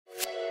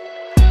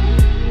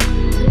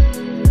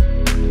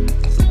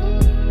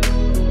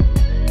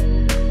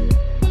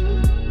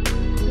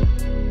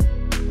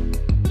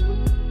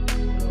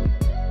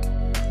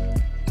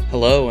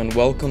Hello and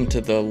welcome to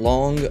the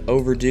long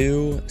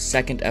overdue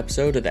second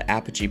episode of the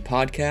Apogee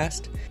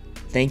podcast.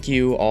 Thank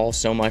you all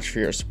so much for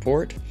your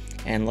support,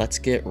 and let's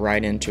get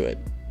right into it.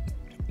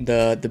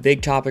 The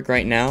big topic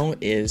right now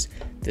is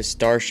the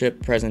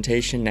Starship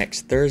presentation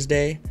next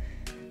Thursday.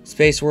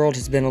 Space World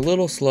has been a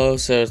little slow,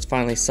 so it's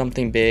finally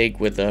something big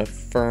with a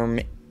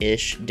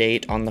firm-ish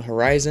date on the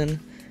horizon.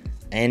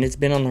 And it's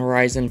been on the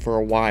horizon for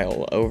a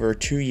while, over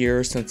 2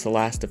 years since the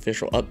last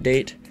official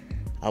update.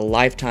 A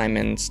lifetime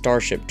in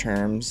Starship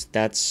terms.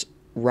 That's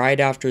right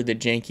after the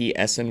janky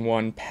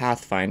SN1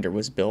 Pathfinder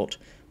was built,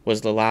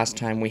 was the last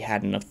time we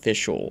had an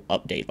official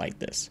update like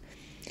this.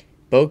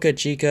 Boca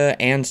Chica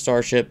and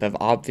Starship have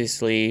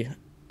obviously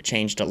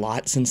changed a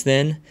lot since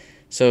then,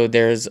 so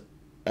there's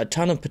a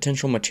ton of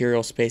potential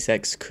material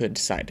SpaceX could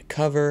decide to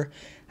cover.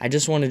 I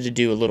just wanted to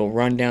do a little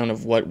rundown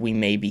of what we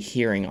may be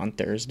hearing on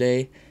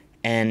Thursday,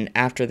 and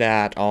after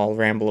that I'll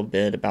ramble a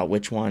bit about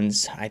which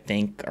ones I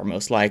think are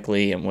most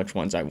likely and which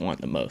ones I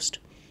want the most.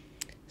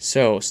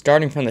 So,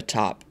 starting from the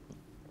top,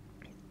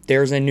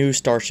 there's a new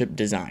Starship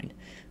design.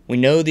 We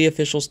know the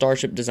official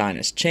Starship design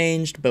has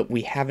changed, but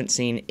we haven't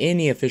seen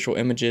any official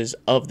images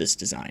of this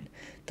design.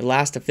 The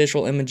last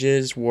official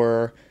images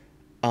were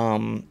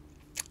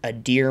a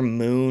Dear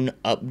Moon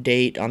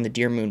update on the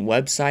Dear Moon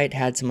website,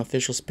 had some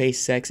official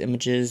SpaceX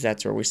images.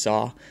 That's where we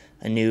saw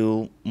a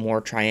new,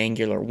 more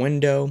triangular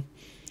window.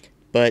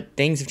 But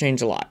things have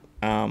changed a lot.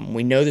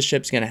 We know the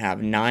ship's going to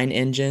have 9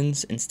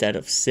 engines instead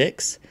of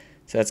 6.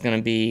 So that's going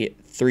to be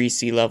 3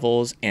 sea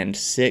levels and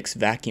 6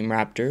 vacuum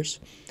Raptors.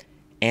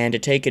 And to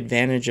take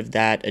advantage of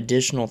that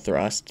additional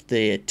thrust,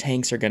 the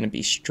tanks are going to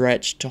be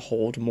stretched to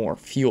hold more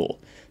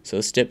fuel.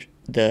 So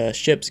the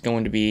ship's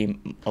going to be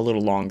a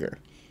little longer.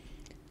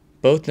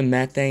 Both the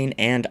methane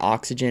and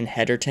oxygen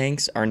header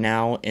tanks are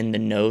now in the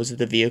nose of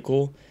the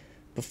vehicle.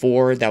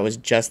 Before, that was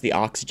just the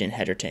oxygen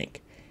header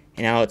tank.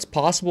 Now, it's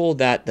possible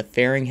that the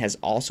fairing has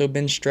also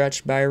been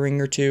stretched by a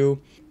ring or two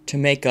to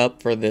make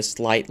up for this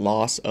slight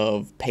loss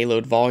of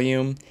payload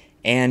volume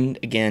and,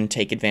 again,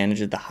 take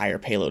advantage of the higher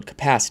payload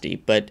capacity,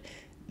 but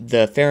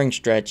the fairing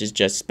stretch is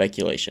just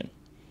speculation.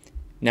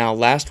 Now,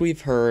 last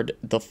we've heard,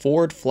 the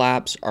forward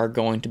flaps are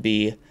going to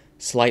be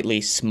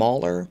slightly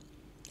smaller,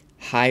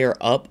 higher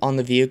up on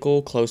the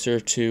vehicle, closer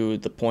to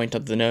the point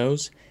of the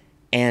nose,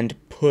 and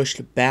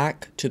pushed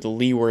back to the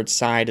leeward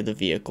side of the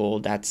vehicle.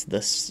 That's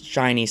the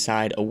shiny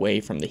side away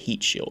from the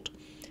heat shield.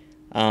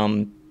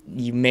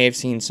 You may have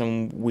seen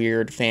some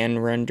weird fan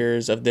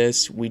renders of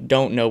this. We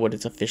don't know what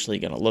it's officially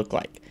going to look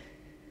like.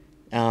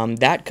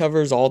 That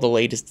covers all the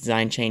latest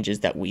design changes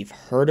that we've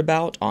heard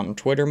about on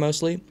Twitter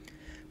mostly.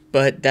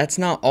 But that's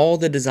not all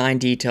the design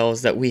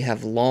details that we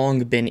have long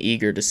been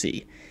eager to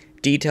see.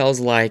 Details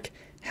like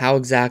how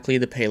exactly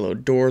the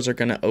payload doors are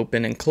going to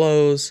open and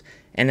close,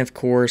 and of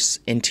course,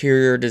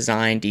 interior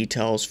design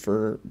details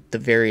for the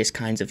various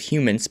kinds of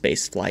human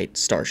spaceflight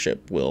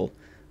Starship will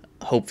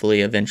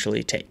hopefully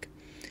eventually take.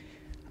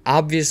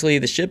 Obviously,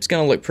 the ship's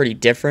going to look pretty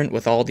different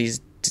with all these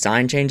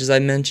design changes I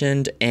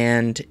mentioned,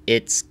 and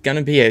it's going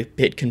to be a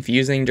bit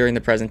confusing during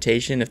the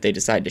presentation if they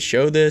decide to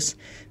show this,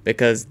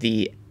 because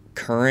the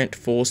current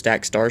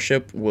full-stack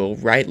Starship will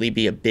rightly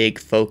be a big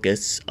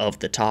focus of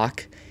the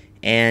talk,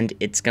 and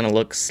it's going to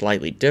look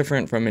slightly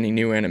different from any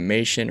new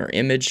animation or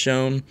image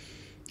shown.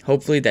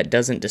 Hopefully that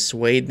doesn't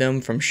dissuade them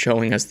from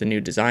showing us the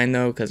new design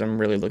though, because I'm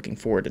really looking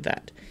forward to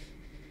that.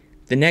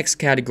 The next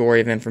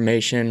category of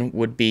information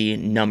would be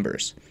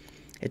numbers.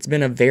 It's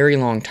been a very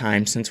long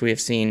time since we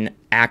have seen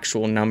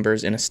actual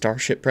numbers in a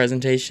Starship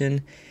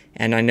presentation,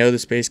 and I know the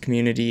space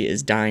community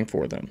is dying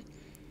for them.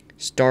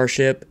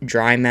 Starship,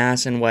 dry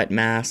mass and wet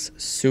mass,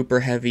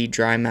 super heavy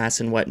dry mass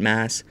and wet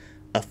mass,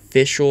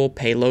 official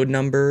payload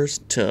numbers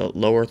to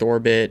low Earth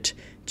orbit,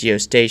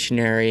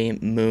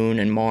 geostationary, Moon,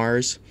 and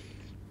Mars.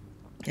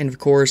 And of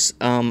course,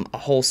 a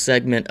whole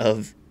segment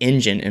of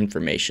engine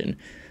information.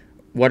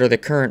 What are the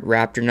current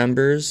Raptor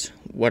numbers?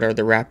 What are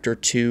the Raptor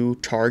 2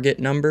 target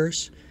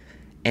numbers?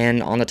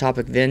 And on the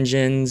topic of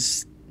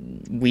engines,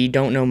 we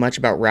don't know much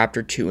about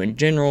Raptor 2 in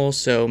general,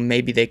 so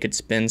maybe they could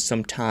spend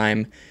some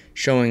time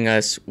showing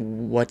us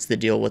what's the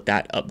deal with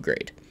that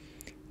upgrade.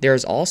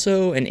 There's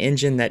also an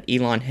engine that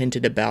Elon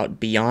hinted about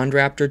beyond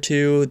Raptor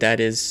 2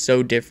 that is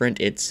so different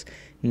it's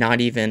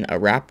not even a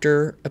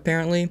Raptor,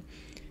 apparently.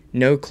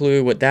 No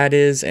clue what that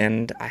is,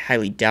 and I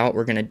highly doubt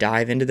we're going to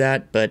dive into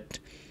that, but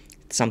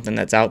it's something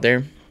that's out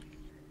there.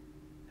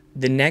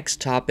 The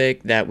next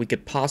topic that we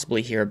could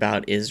possibly hear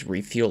about is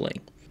refueling.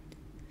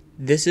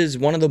 This is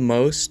one of the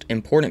most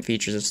important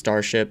features of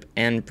Starship,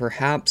 and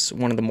perhaps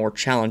one of the more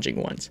challenging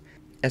ones.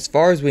 As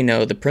far as we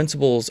know, the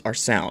principles are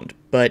sound,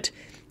 but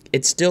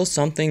it's still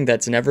something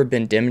that's never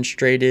been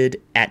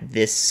demonstrated at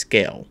this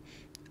scale.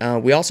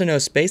 We also know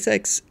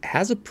SpaceX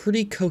has a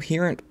pretty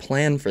coherent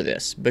plan for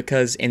this,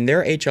 because in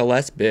their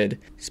HLS bid,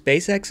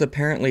 SpaceX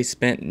apparently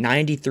spent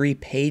 93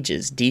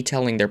 pages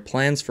detailing their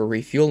plans for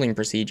refueling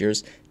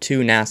procedures to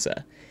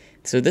NASA.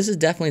 So this is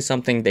definitely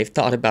something they've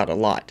thought about a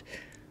lot.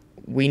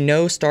 We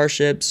know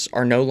Starships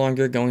are no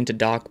longer going to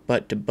dock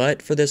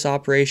butt-to-butt for this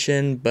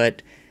operation,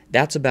 but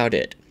that's about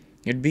it.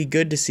 It'd be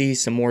good to see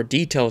some more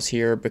details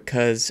here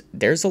because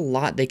there's a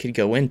lot they could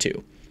go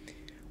into.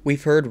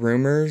 We've heard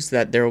rumors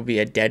that there will be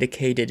a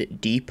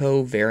dedicated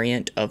depot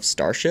variant of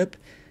Starship.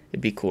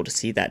 It'd be cool to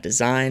see that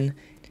design,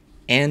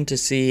 and to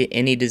see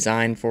any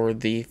design for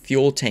the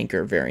fuel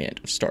tanker variant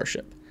of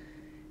Starship.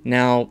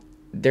 Now,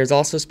 there's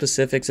also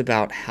specifics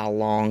about how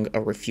long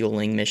a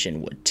refueling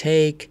mission would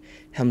take,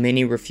 how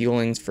many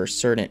refuelings for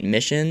certain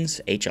missions,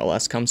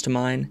 HLS comes to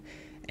mind,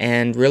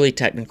 and really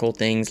technical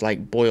things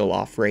like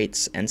boil-off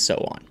rates and so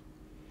on.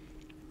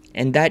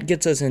 And that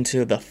gets us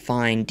into the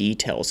fine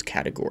details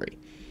category.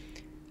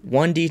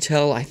 One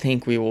detail I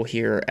think we will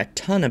hear a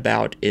ton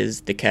about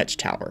is the catch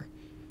tower.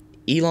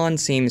 Elon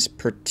seems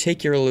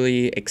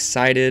particularly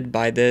excited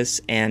by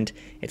this, and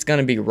it's going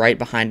to be right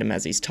behind him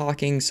as he's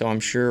talking, so I'm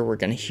sure we're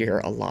going to hear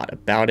a lot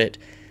about it.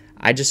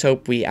 I just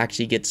hope we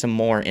actually get some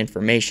more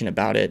information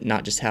about it,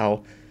 not just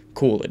how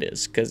cool it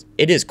is, because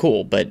it is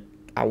cool, but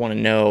I want to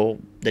know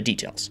the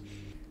details.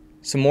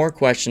 Some more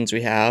questions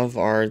we have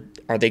are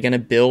they going to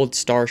build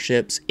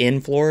Starships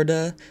in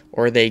Florida,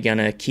 or are they going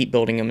to keep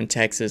building them in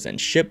Texas and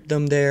ship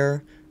them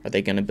there? Are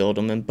they going to build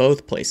them in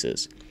both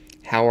places?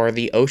 How are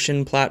the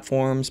ocean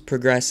platforms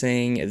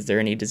progressing? Is there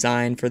any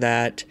design for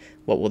that?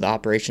 What will the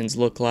operations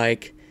look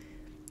like?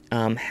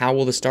 How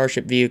will the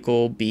Starship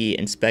vehicle be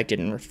inspected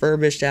and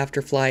refurbished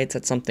after flights?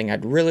 That's something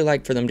I'd really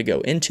like for them to go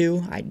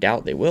into. I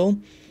doubt they will.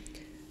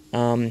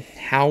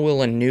 How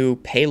will a new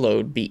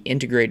payload be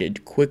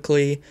integrated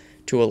quickly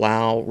to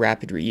allow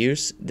rapid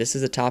reuse? This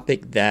is a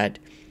topic that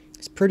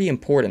is pretty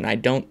important. I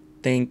don't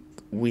think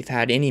we've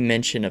had any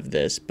mention of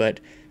this, but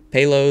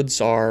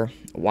payloads are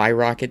why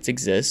rockets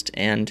exist,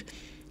 and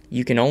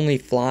you can only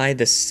fly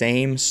the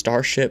same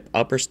Starship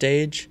upper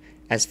stage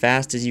as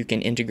fast as you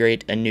can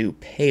integrate a new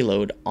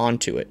payload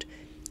onto it.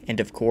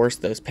 And of course,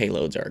 those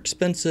payloads are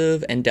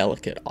expensive and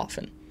delicate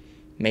often.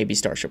 Maybe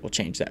Starship will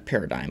change that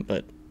paradigm,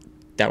 but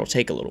that'll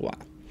take a little while.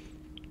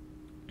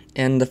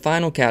 And the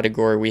final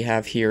category we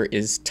have here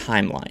is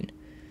timeline.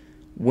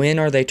 When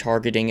are they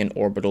targeting an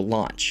orbital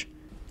launch?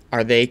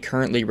 Are they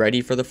currently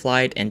ready for the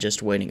flight and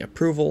just waiting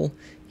approval?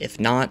 If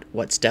not,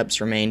 what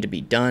steps remain to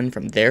be done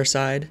from their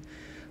side?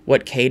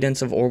 What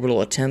cadence of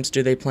orbital attempts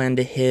do they plan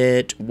to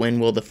hit? When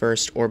will the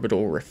first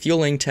orbital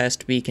refueling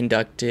test be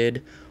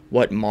conducted?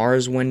 What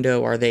Mars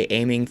window are they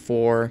aiming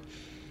for?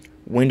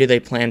 When do they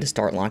plan to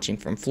start launching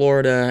from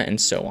Florida? And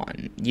so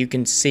on. You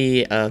can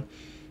see a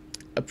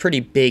pretty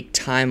big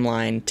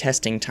timeline,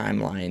 testing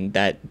timeline,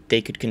 that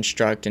they could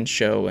construct and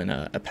show in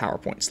a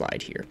PowerPoint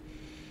slide here.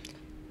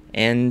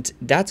 And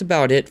that's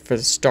about it for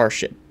the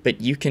Starship, but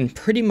you can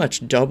pretty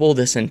much double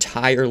this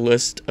entire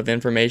list of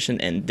information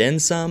and then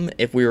some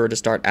if we were to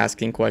start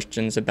asking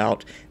questions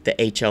about the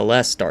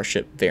HLS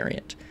Starship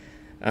variant.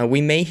 We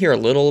may hear a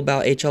little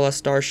about HLS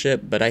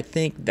Starship, but I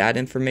think that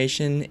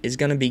information is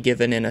going to be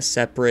given in a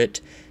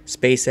separate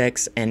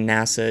SpaceX and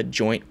NASA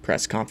joint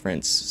press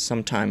conference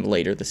sometime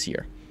later this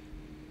year.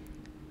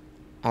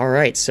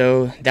 Alright,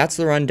 so that's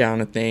the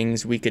rundown of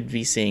things we could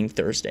be seeing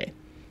Thursday.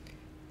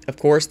 Of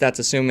course, that's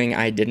assuming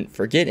I didn't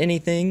forget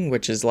anything,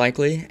 which is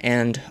likely,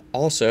 and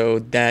also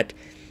that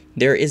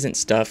there isn't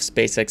stuff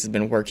SpaceX has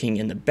been working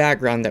in the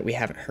background that we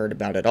haven't heard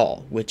about at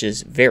all, which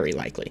is very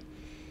likely.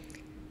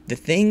 The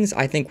things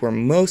I think we're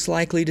most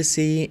likely to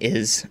see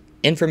is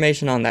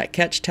information on that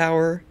catch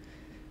tower,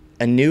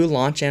 a new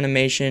launch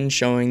animation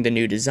showing the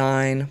new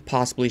design,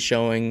 possibly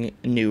showing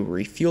new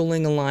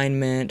refueling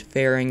alignment,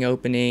 fairing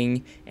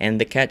opening,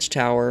 and the catch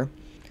tower.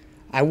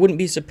 I wouldn't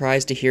be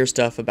surprised to hear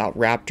stuff about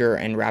Raptor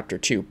and Raptor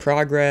 2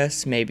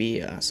 progress,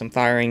 maybe some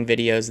firing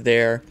videos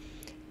there,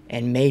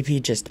 and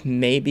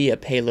maybe a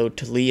payload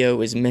to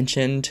LEO is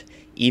mentioned,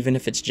 even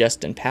if it's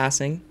just in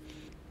passing.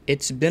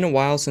 It's been a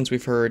while since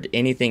we've heard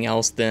anything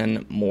else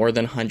than more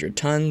than 100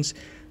 tons,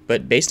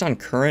 but based on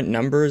current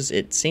numbers,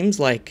 it seems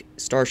like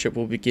Starship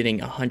will be getting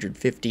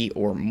 150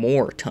 or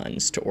more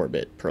tons to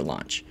orbit per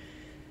launch.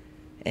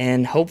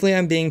 And hopefully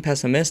I'm being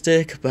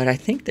pessimistic, but I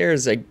think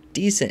there's a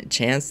decent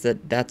chance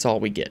that that's all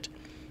we get.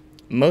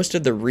 Most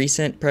of the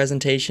recent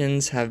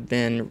presentations have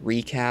been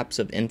recaps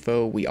of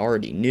info we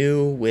already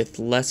knew with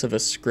less of a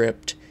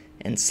script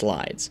and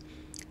slides.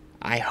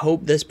 I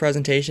hope this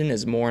presentation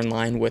is more in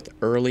line with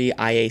early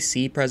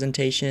IAC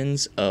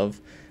presentations of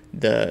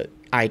the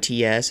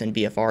ITS and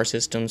BFR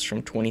systems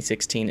from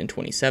 2016 and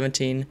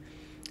 2017.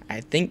 I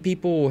think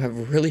people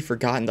have really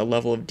forgotten the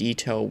level of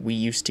detail we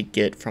used to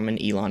get from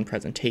an Elon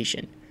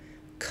presentation.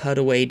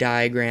 Cutaway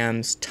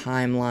diagrams,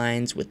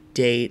 timelines with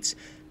dates,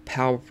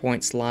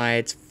 PowerPoint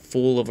slides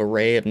full of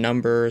array of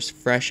numbers,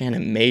 fresh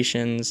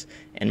animations,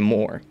 and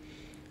more.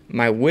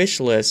 My wish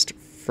list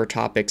for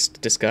topics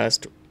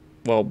discussed,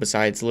 well,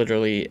 besides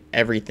literally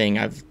everything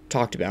I've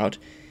talked about,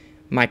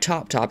 my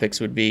top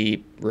topics would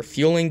be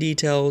refueling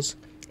details,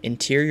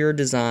 interior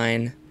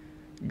design,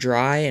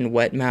 dry and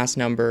wet mass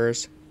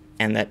numbers,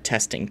 and that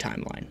testing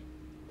timeline.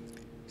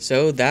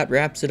 So that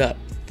wraps it up.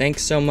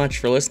 Thanks so much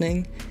for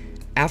listening.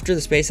 After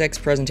the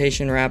SpaceX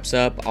presentation wraps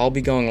up, I'll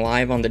be going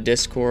live on the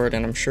Discord,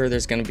 and I'm sure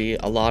there's going to be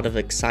a lot of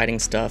exciting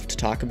stuff to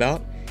talk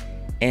about.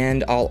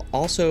 and I'll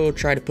also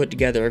try to put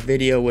together a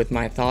video with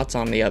my thoughts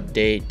on the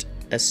update,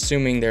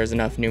 assuming there's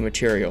enough new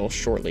material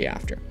shortly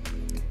after.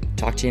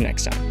 Talk to you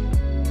next time.